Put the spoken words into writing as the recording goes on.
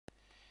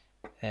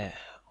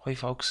Hi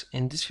folks,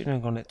 in this video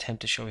I'm going to attempt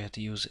to show you how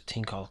to use a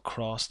thing called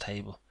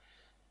CrossTable.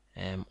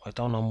 I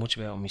don't know much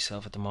about it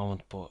myself at the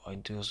moment, but I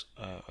do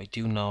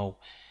know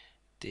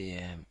the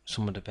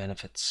some of the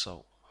benefits.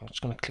 So I'm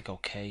just going to click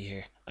OK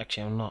here.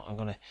 Actually, I'm not.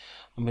 I'm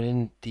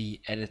within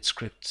the edit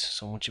script.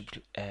 So once you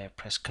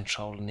press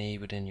Control and E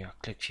within your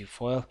Qlikview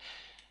file,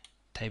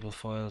 table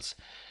files,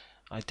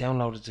 I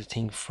downloaded the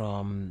thing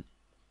from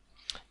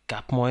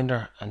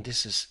Gapminder, and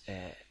this is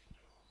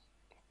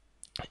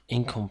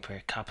income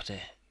per capita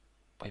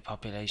by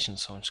population.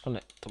 So I'm just going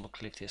to double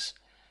click this,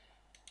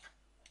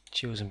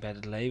 choose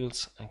embedded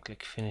labels and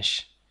click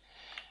finish.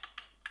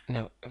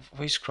 Now if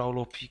we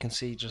scroll up, you can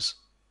see just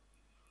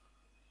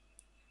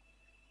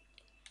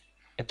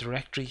a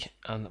directory,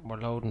 and we're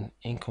loading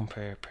income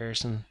per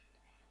person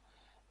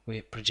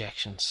with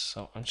projections.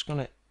 So I'm just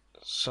gonna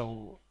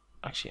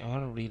I'm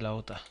gonna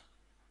reload that.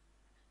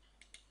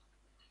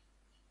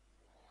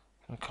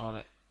 I'm gonna call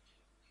it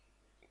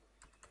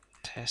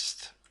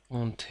test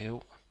 1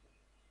 2.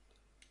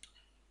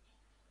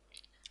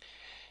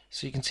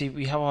 So you can see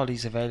we have all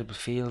these available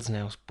fields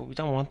now, but we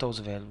don't want those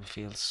available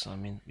fields. I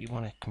mean, we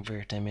want to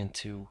convert them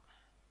into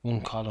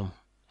one column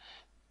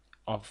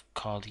of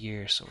called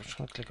year. So we're just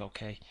going to click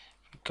OK.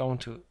 Go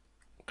into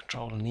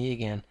Control and E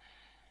again.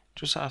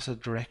 Just after the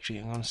directory,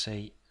 I'm going to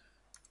say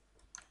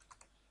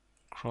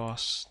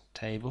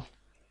CrossTable.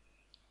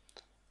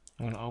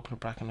 I'm going to open a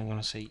bracket and I'm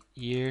going to say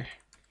year,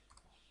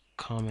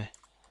 comma,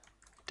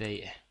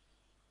 data.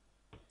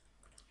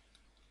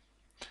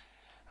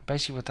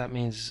 Basically what that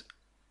means is,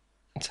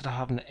 instead of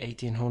having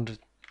 1800,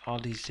 all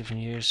these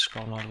different years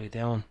scrolling all the way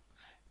down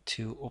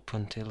to up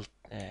until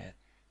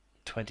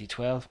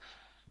 2012,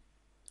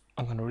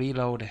 I'm going to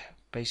reload it,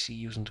 basically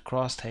using the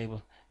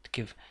CrossTable to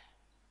give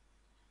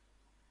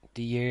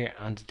the year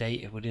and the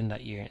data within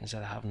that year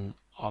instead of having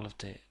all of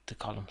the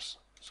columns.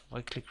 So if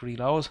I click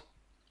reload,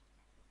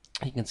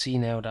 you can see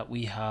now that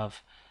we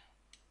have,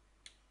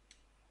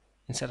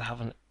 instead of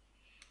having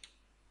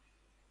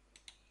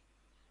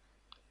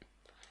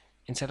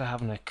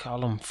a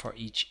column for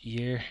each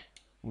year,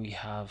 we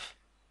have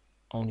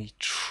only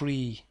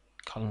 3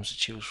 columns to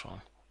choose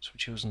from. So we're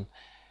choosing,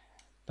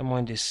 don't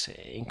mind this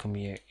income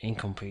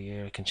per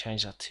year, I can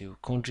change that to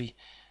country,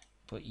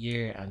 but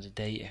year and the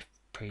data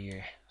per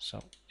year. So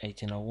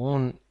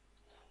 1801,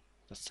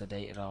 that's the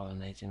date at all in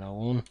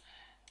 1801,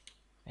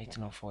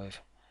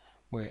 1805.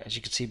 Where, as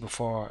you can see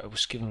before, it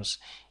was giving us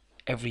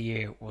every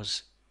year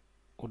would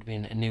have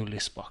been a new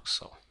list box.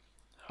 So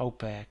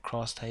hope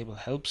CrossTable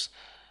helps.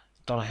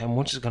 Don't know how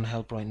much it's going to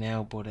help right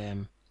now, but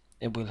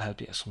it will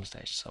help you at some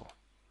stage. So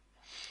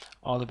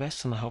all the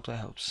best, and I hope that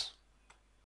helps.